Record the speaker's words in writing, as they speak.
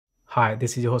Hi,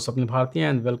 this is your host Swapnil Bharti,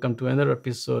 and welcome to another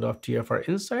episode of TFR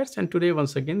Insights. And today,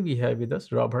 once again, we have with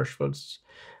us Rob Hirschfeld,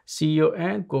 CEO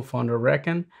and co-founder of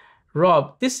Reckon.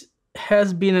 Rob, this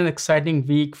has been an exciting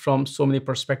week from so many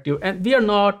perspectives, and we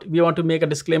want to make a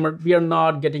disclaimer, we are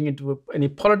not getting into any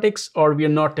politics or we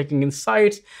are not taking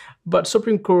insights, but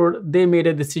Supreme Court, they made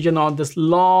a decision on this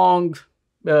long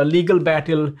legal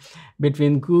battle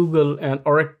between Google and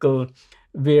Oracle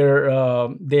where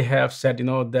they have said,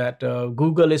 that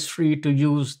Google is free to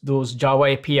use those Java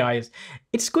APIs.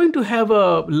 It's going to have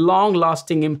a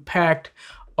long-lasting impact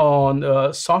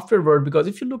on software world because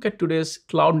if you look at today's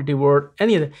cloud native world,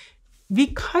 we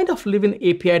kind of live in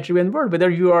API-driven world. Whether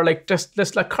you are like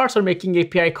just like cars are making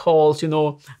API calls,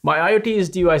 my IoT is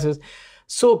devices.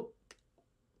 So,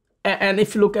 and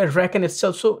if you look at Reckon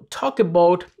itself, so talk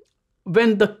about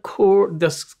when the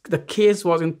case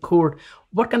was in court,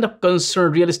 what kind of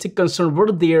realistic concern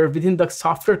were there within the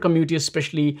software community,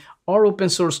 especially or open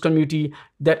source community,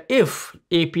 that if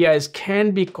APIs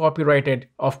can be copyrighted,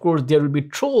 of course, there will be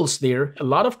trolls there, a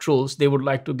lot of trolls, they would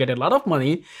like to get a lot of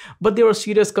money, but there were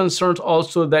serious concerns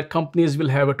also that companies will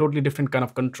have a totally different kind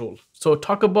of control. So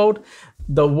talk about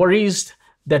the worries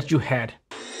that you had.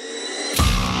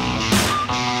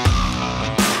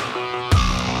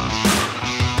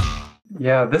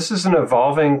 Yeah, this is an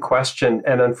evolving question.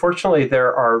 And unfortunately,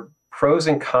 there are pros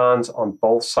and cons on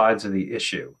both sides of the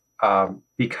issue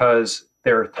because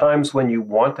there are times when you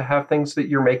want to have things that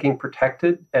you're making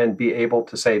protected and be able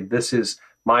to say, this is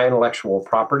my intellectual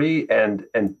property and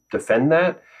defend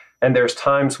that. And there's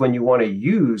times when you want to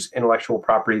use intellectual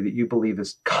property that you believe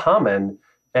is common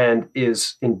and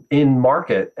is in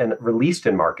market and released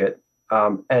in market.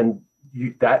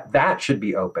 That should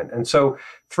be open. And so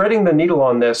threading the needle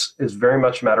on this is very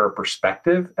much a matter of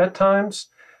perspective at times.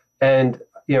 And,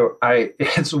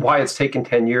 it's why it's taken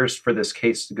 10 years for this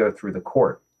case to go through the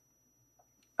court.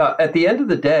 At the end of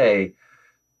the day,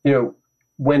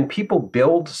 when people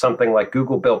build something like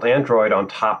Google built Android on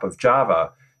top of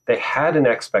Java, they had an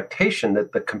expectation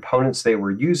that the components they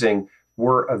were using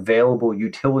were available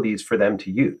utilities for them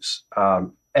to use.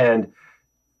 And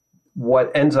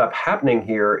what ends up happening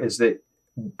here is that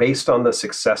based on the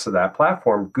success of that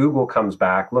platform, Google comes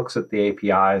back, looks at the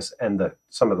APIs and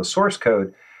some of the source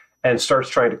code and starts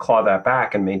trying to claw that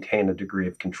back and maintain a degree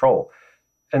of control.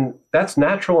 And that's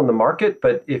natural in the market,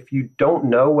 but if you don't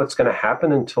know what's going to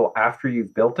happen until after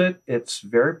you've built it, it's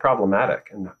very problematic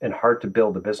and hard to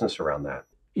build a business around that.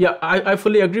 Yeah, I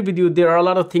fully agree with you. There are a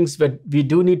lot of things that we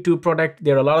do need to protect.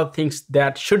 There are a lot of things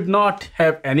that should not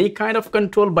have any kind of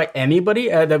control by anybody.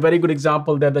 The very good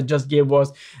example that I just gave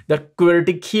was that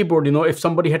QWERTY keyboard. If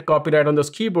somebody had copyright on this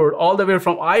keyboard, all the way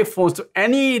from iPhones to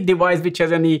any device which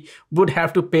has any, would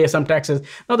have to pay some taxes.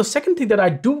 Now, the second thing that I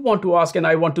do want to ask, and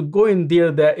I want to go in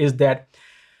there is that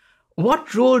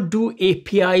what role do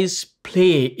APIs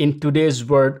play in today's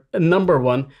world? Number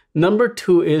one. Number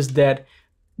two is that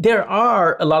there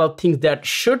are a lot of things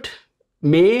that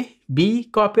may be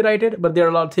copyrighted, but there are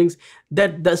a lot of things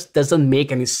that doesn't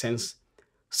make any sense.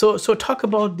 So talk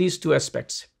about these two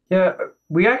aspects. Yeah,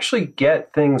 we actually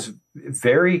get things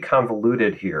very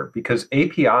convoluted here because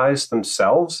APIs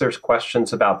themselves, there's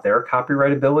questions about their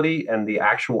copyrightability and the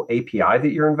actual API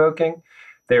that you're invoking.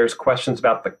 There's questions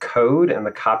about the code and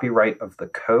the copyright of the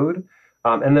code,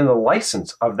 and then the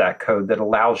license of that code that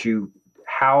allows you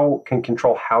can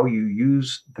control how you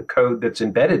use the code that's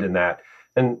embedded in that.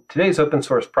 And today's open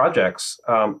source projects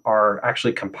are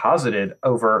actually composited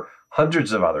over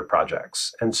hundreds of other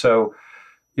projects. And so,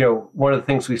 one of the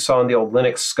things we saw in the old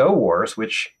Linux SCO wars,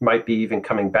 which might be even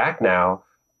coming back now,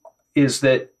 is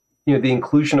that the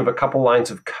inclusion of a couple lines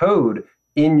of code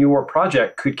in your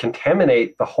project could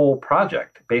contaminate the whole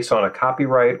project based on a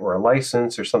copyright or a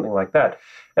license or something like that.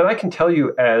 And I can tell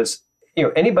you as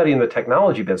anybody in the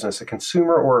technology business, a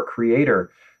consumer or a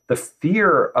creator, the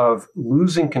fear of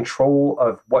losing control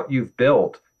of what you've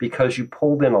built because you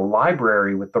pulled in a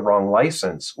library with the wrong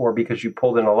license, or because you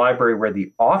pulled in a library where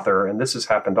the author, and this has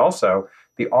happened also,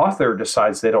 the author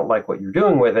decides they don't like what you're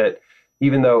doing with it,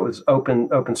 even though it was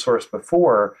open source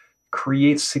before,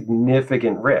 creates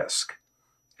significant risk.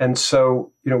 And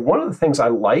so, one of the things I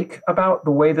like about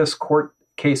the way this court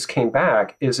case came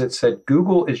back is it said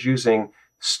Google is using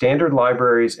standard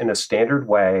libraries in a standard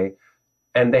way,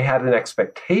 and they had an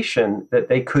expectation that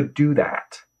they could do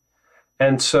that.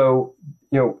 And so,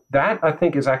 that I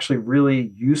think is actually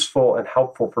really useful and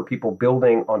helpful for people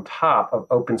building on top of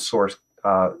open source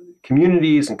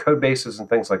communities and code bases and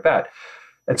things like that.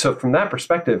 And so from that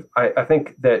perspective, I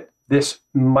think that this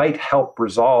might help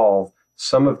resolve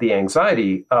some of the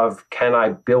anxiety of, can I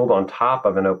build on top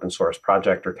of an open source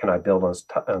project, or can I build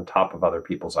on top of other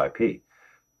people's IP?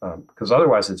 Because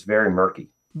otherwise it's very murky.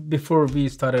 Before we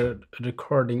started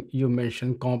recording, you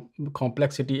mentioned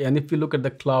complexity. And if you look at the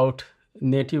cloud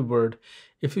native world,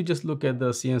 if you just look at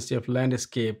the CNCF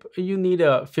landscape, you need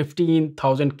a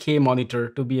 15,000K monitor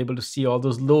to be able to see all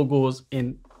those logos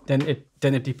in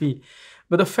 1080p.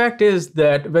 But the fact is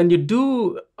that when you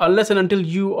do, unless and until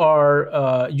you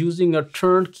are using a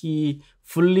turnkey,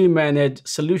 fully managed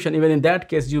solution, even in that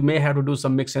case, you may have to do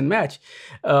some mix and match.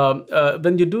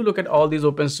 When you do look at all these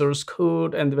open source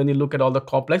code, and when you look at all the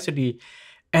complexity,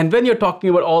 and when you're talking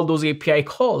about all those API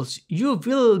calls, you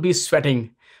will be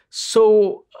sweating.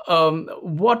 So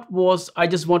I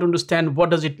just want to understand,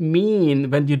 what does it mean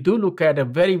when you do look at a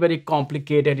very, very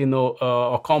complicated,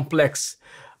 or complex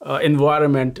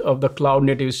environment of the cloud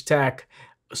native stack?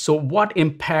 So what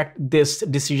impact this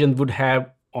decision would have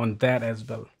on that as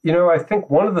well? I think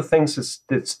one of the things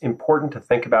that's important to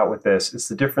think about with this is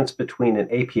the difference between an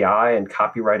API and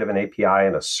copyright of an API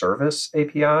and a service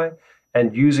API,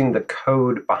 and using the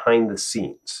code behind the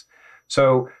scenes.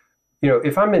 So,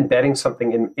 if I'm embedding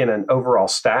something in an overall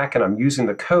stack and I'm using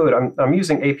the code, I'm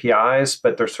using APIs,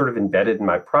 but they're sort of embedded in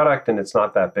my product and it's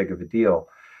not that big of a deal.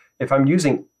 If I'm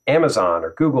using Amazon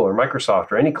or Google or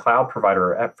Microsoft or any cloud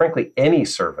provider, or frankly, any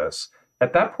service,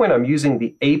 at that point, I'm using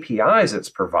the APIs it's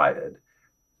provided,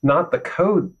 not the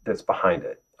code that's behind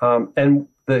it. And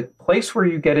the place where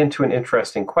you get into an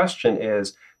interesting question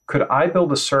is, could I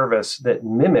build a service that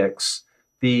mimics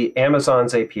the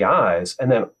Amazon's APIs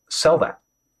and then sell that?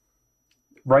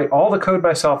 Write all the code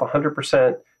myself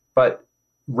 100%, but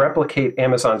replicate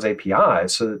Amazon's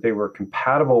APIs so that they were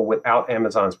compatible without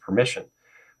Amazon's permission.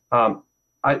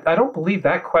 I don't believe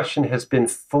that question has been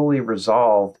fully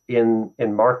resolved in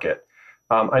market.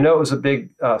 I know it was a big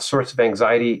source of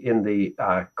anxiety in the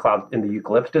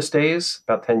Eucalyptus days,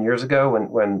 about 10 years ago,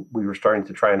 when we were starting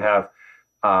to try and have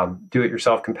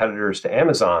do-it-yourself competitors to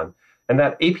Amazon. And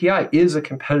that API is a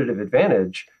competitive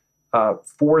advantage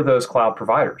for those cloud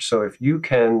providers. So if you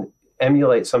can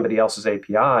emulate somebody else's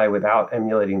API without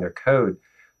emulating their code,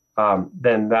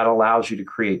 then that allows you to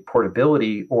create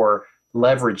portability or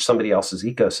leverage somebody else's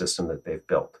ecosystem that they've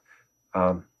built.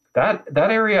 That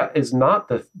area is not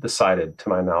decided, to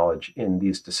my knowledge, in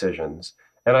these decisions,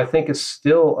 and I think is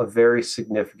still a very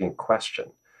significant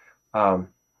question.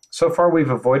 So far, we've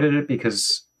avoided it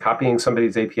because copying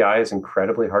somebody's API is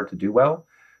incredibly hard to do well.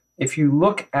 If you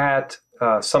look at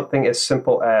something as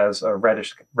simple as a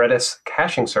Redis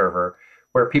caching server,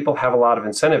 where people have a lot of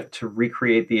incentive to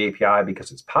recreate the API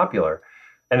because it's popular,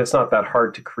 and it's not that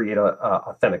hard to create an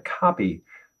authentic copy,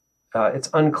 it's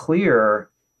unclear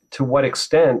to what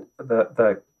extent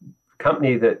the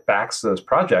company that backs those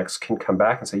projects can come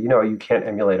back and say, you can't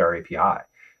emulate our API.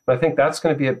 And I think that's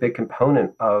going to be a big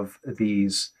component of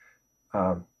these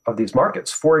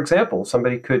markets. For example,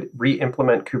 somebody could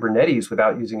re-implement Kubernetes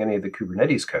without using any of the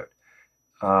Kubernetes code.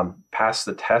 Pass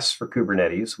the tests for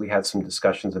Kubernetes. We had some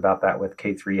discussions about that with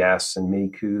K3S and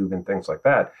Minikube and things like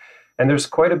that. And there's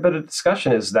quite a bit of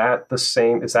discussion. Is that the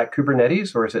same? Is that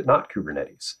Kubernetes or is it not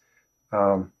Kubernetes?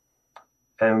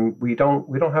 And we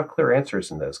don't have clear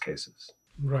answers in those cases.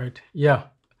 Right. Yeah.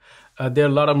 There are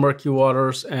a lot of murky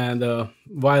waters. And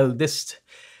while this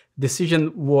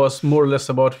decision was more or less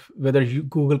about whether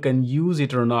Google can use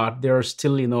it or not, there are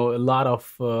still, a lot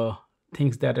of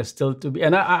things that are still to be.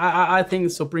 And I think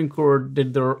Supreme Court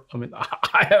did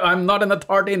I'm not an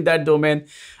authority in that domain,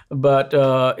 but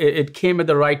it came at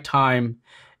the right time,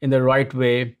 in the right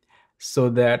way, so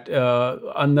that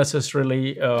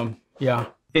unnecessarily,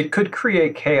 It could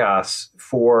create chaos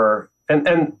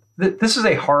this is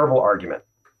a horrible argument,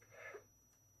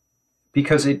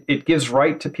 because it gives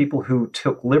right to people who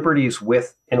took liberties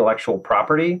with intellectual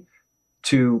property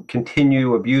to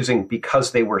continue abusing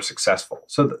because they were successful.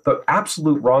 So the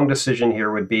absolute wrong decision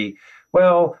here would be,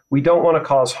 well, we don't want to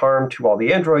cause harm to all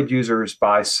the Android users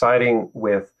by siding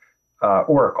with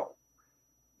Oracle.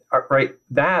 Right?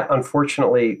 That,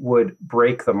 unfortunately, would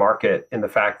break the market in the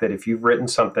fact that if you've written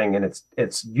something and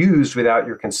it's used without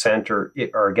your consent or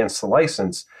against the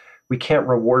license, we can't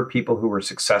reward people who were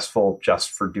successful just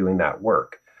for doing that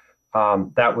work.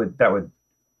 That would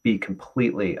be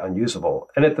completely unusable.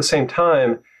 And at the same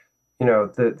time,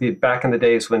 the back in the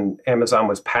days when Amazon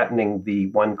was patenting the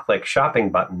one-click shopping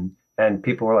button, and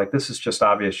people were like, "This is just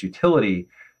obvious utility,"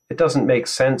 it doesn't make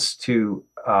sense to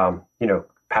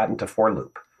patent a for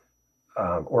loop.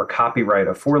 Or copyright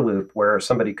a for loop where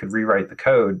somebody could rewrite the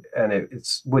code and it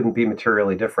wouldn't be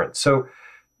materially different. So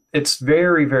it's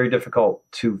very, very difficult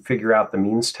to figure out the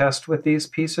means test with these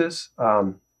pieces.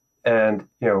 And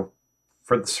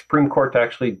for the Supreme Court to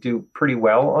actually do pretty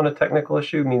well on a technical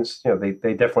issue means,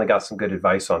 they definitely got some good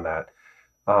advice on that.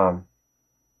 I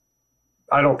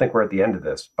don't think we're at the end of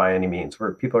this by any means,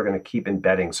 where people are going to keep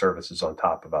embedding services on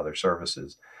top of other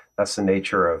services. That's the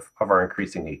nature of our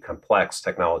increasingly complex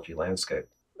technology landscape.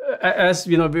 As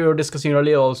we were discussing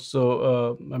earlier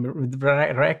also, with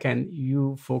Racken,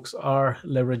 you folks are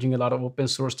leveraging a lot of open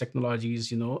source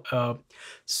technologies, and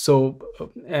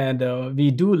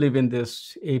we do live in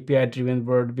this API driven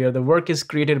world where the work is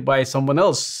created by someone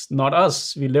else, not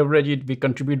us. We leverage it, we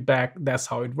contribute back. That's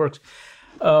how it works.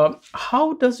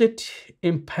 How does it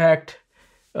impact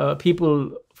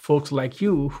folks like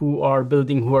you who are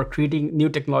creating new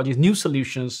technologies, new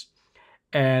solutions,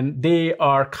 and they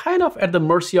are kind of at the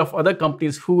mercy of other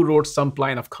companies who wrote some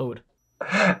line of code?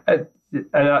 And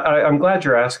I'm glad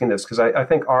you're asking this, because I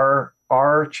think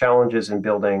our challenges in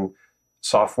building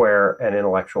software and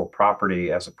intellectual property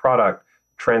as a product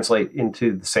translate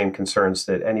into the same concerns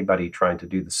that anybody trying to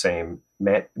do the same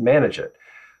manage it.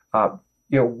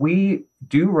 We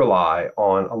do rely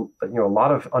on a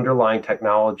lot of underlying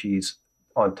technologies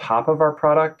on top of our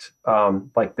product,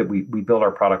 like that we build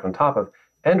our product on top of.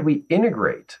 And we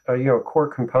integrate, a core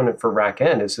component for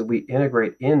RackN is that we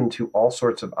integrate into all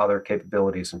sorts of other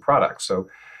capabilities and products. So,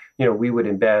 we would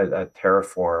embed a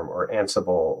Terraform or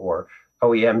Ansible or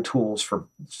OEM tools for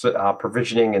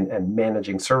provisioning and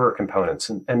managing server components.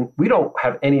 And we don't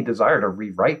have any desire to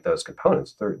rewrite those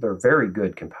components. They're very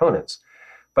good components.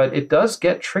 But it does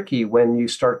get tricky when you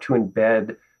start to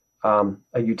embed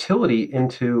a utility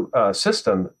into a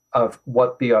system of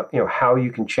what the how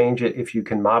you can change it, if you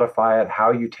can modify it,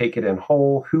 how you take it in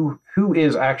whole, who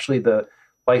is actually the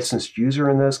licensed user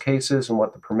in those cases, and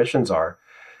what the permissions are.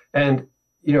 And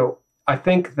I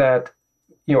think that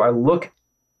I look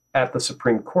at the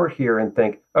Supreme Court here and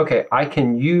think, okay, I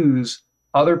can use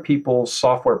other people's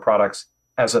software products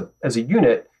as a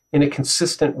unit in a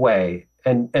consistent way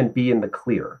and be in the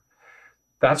clear.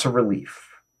 That's a relief.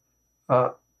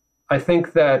 I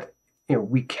think that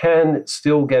we can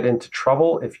still get into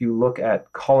trouble if you look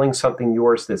at calling something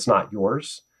yours that's not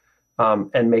yours,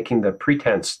 and making the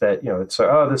pretense that it's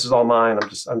this is all mine. I'm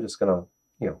just going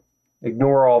to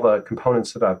ignore all the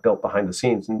components that I've built behind the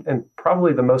scenes. And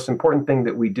probably the most important thing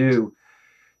that we do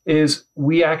is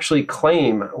we actually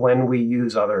claim when we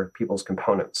use other people's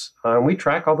components. We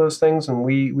track all those things, and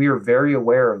we are very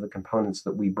aware of the components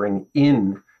that we bring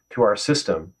in to our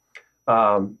system.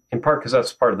 In part because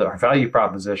that's part of our value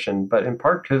proposition, but in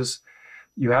part because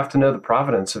you have to know the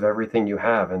provenance of everything you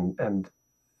have. And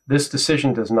this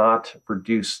decision does not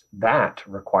reduce that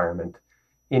requirement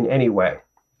in any way.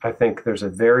 I think there's a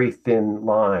very thin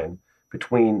line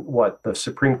between what the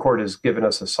Supreme Court has given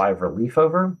us a sigh of relief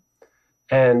over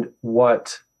and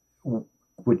what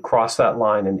would cross that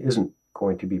line and isn't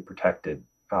going to be protected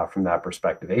from that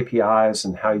perspective. APIs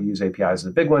and how you use APIs is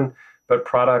a big one. But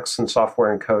products and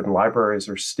software and code and libraries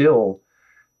are still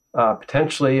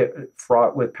potentially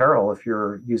fraught with peril if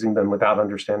you're using them without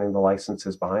understanding the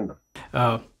licenses behind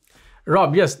them.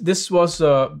 Rob, yes, this was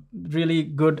a really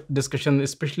good discussion.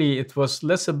 Especially, it was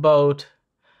less about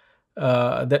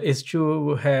that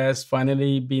issue has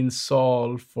finally been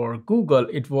solved for Google.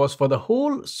 It was for the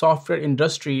whole software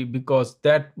industry, because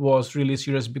that was really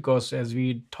serious, because as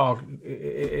we talked,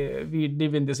 we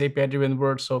live in this API driven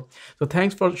world. So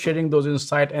thanks for sharing those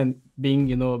insights and being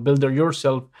builder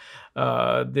yourself.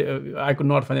 I could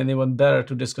not find anyone better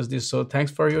to discuss this. So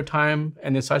thanks for your time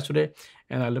and insights today,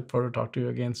 and I look forward to talk to you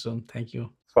again soon. Thank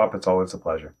you. Swap, it's always a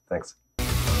pleasure. Thanks.